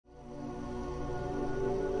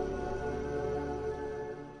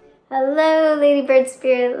Hello, Ladybird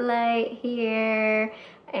Spirit Light here,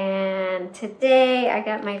 and today I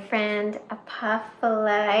got my friend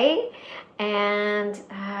Apophyllite, and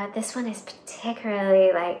this one is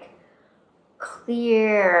particularly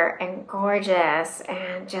clear and gorgeous,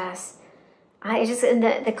 and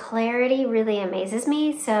the clarity really amazes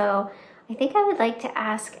me. So I think I would like to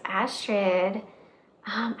ask Astrid,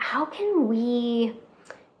 how can we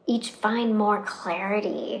each find more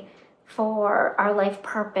clarity for our life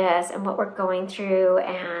purpose and what we're going through,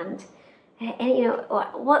 and you know,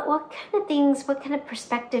 what kind of things, what kind of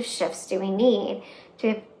perspective shifts do we need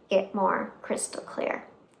to get more crystal clear?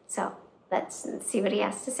 So let's see what he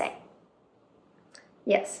has to say.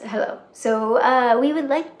 Yes, hello. So we would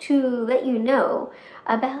like to let you know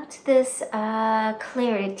about this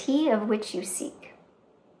clarity of which you seek.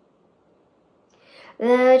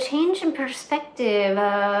 The change in perspective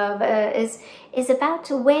is about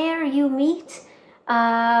where you meet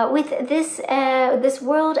with this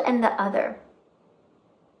world and the other.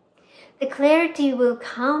 The clarity will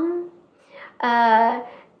come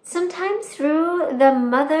sometimes through the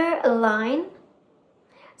mother line.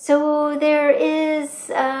 So there is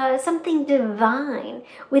something divine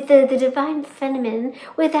with the divine feminine,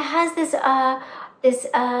 that has this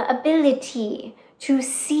ability to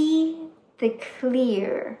see the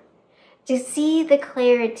clear, to see the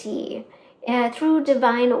clarity through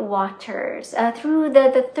divine waters, through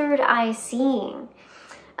the third eye seeing.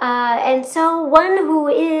 And so one who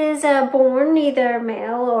is born either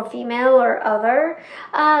male or female or other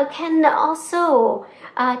can also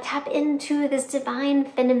tap into this divine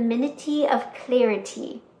femininity of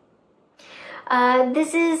clarity.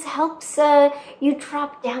 This helps you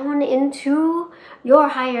drop down into your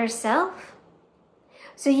higher self.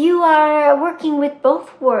 So you are working with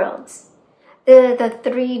both worlds, the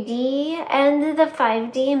 3D and the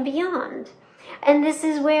 5D and beyond. And this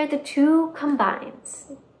is where the two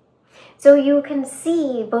combines. So you can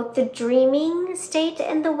see both the dreaming state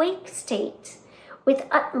and the wake state with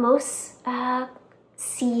utmost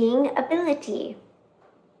seeing ability.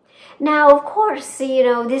 Now, of course, you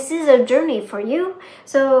know, this is a journey for you.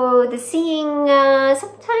 So the seeing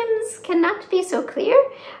sometimes cannot be so clear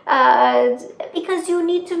because you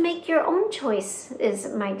need to make your own choices,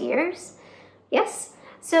 my dears. Yes.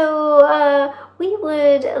 So we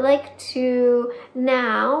would like to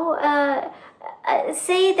now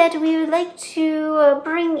say that we would like to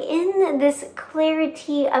bring in this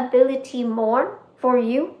clarity ability more for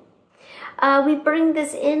you. We bring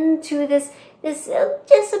this into this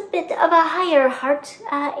just a bit of a higher heart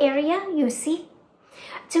area, you see,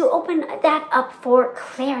 to open that up for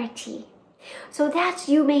clarity, so that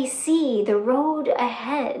you may see the road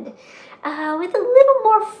ahead with a little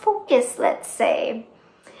more focus, let's say.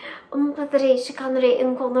 Empathic shikandre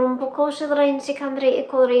inkolrum bokosha in shikandre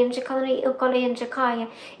ekolre in shikandre ekole in shikaya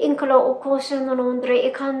inkolo okosha nondre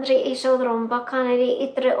ekandre eshodrom bakanere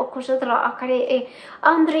itre okoshadra akare e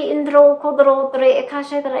andre indro kodrodre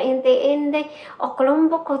ekashadra inde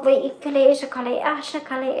okolombo kodle ikale shakale asha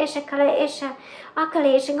kale esha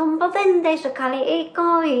akale shingombo vende shakale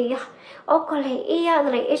ekoi okole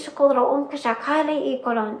iadre eshodro onkasha kale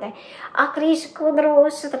ekolonde akrish kodro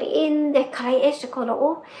shadre inde kale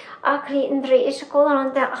eshodro Akri indre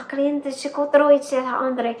iskolante akrinte sikotroice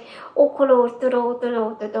andre okolo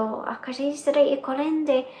do akrisre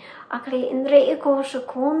ikolende akri indre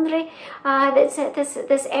ikosukondre.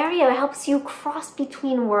 This area helps you cross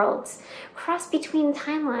between worlds, cross between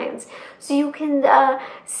timelines, so you can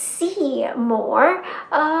see more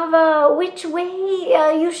of which way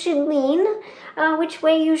you should lean, which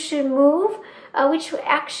way you should move, which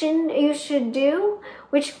action you should do,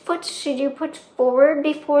 which foot should you put forward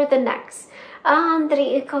before the next.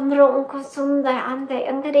 Andre ikondro unkosunda ande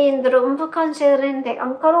angre indro umbukanserende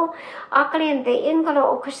ankaro akalende ingalo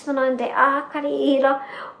okostunande akari ira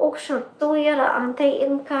okshortoyara ante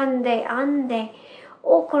inkande ande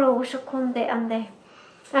okolo ushukonde ande.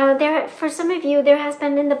 There, for some of you, there has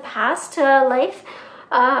been in the past life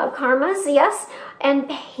karmas, yes, and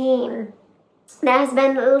pain that has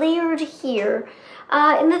been layered here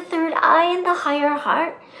in the third eye and the higher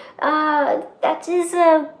heart. That is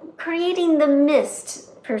creating the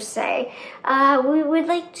mist, per se. We would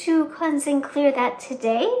like to cleanse and clear that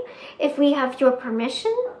today, if we have your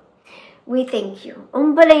permission. We thank you.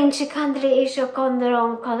 Umbalen shikandre isho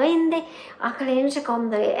kondron kalende, akalen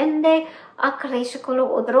shikondre ende, akale shikolo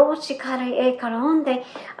odro shikare e kalonde,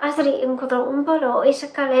 asri inkodro umbolo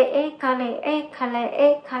ishakale e kale e kale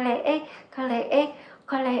e kale e kale e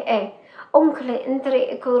kale e. Onkle entre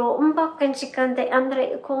ikoro umbakan chikante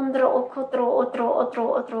andre ikondro okotro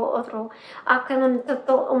otro akanan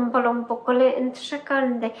toto umbalom pokole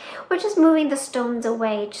intrikande. We're just moving the stones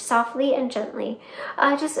away softly and gently,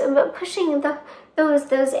 just pushing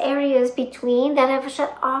those areas between that have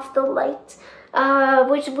shut off the light,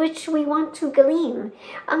 which we want to gleam.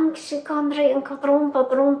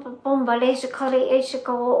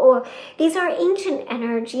 These are ancient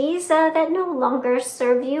energies that no longer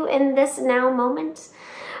serve you in this now moment.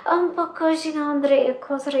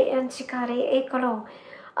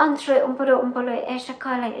 Entre umpalo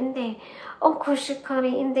eshakale inde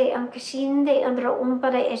onkushikale inde ankashinde andro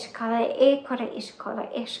umpale eshakale eshkale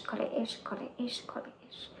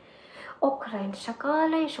okran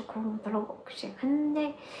shakale shakumpalo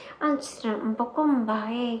okshikande anstra umbakumba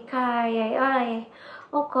kaya ay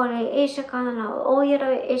okole eshakana oyero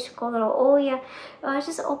eshkolo oya.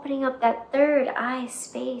 Just opening up that third eye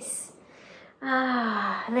space,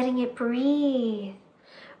 letting it breathe.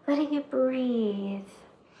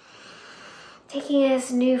 Taking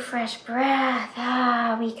this new fresh breath,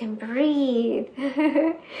 we can breathe.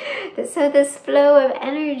 So this flow of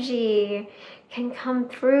energy can come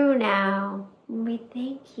through now. We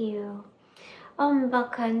thank you.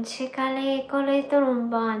 Ombakan shikale kole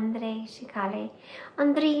torumba andre shikale.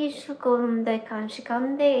 Andre shukumde kan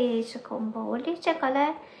shikande shukumbo oli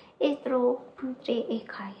shikale etro andre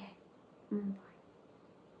ekaye.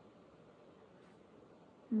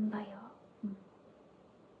 Mbayo.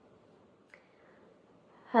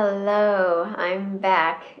 Hello, I'm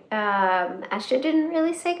back. Astrid didn't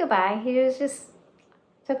really say goodbye. He was just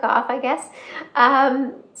took off, I guess.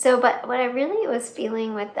 But what I really was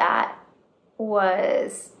feeling with that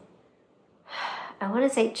was, I want to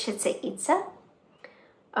say Chichen Itza.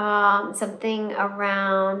 Something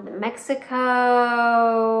around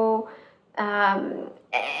Mexico.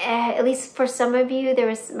 At least for some of you,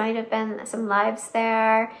 might have been some lives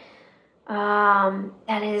there.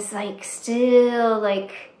 That is like still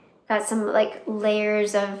like got some like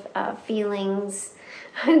layers of feelings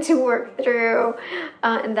to work through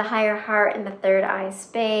in the higher heart and the third eye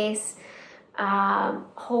space.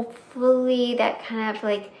 Hopefully that kind of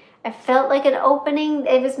like, I felt like an opening.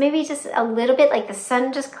 It was maybe just a little bit like the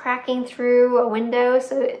sun just cracking through a window,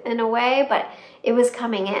 so in a way, but it was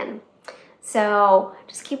coming in. So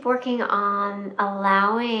just keep working on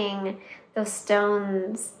allowing those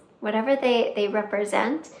stones, whatever they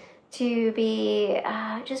represent, to be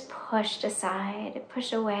just pushed aside,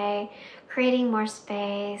 pushed away, creating more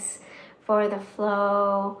space for the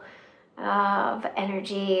flow of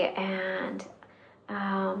energy. And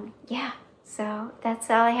yeah, so that's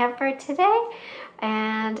all I have for today,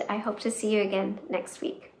 and I hope to see you again next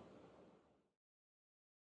week.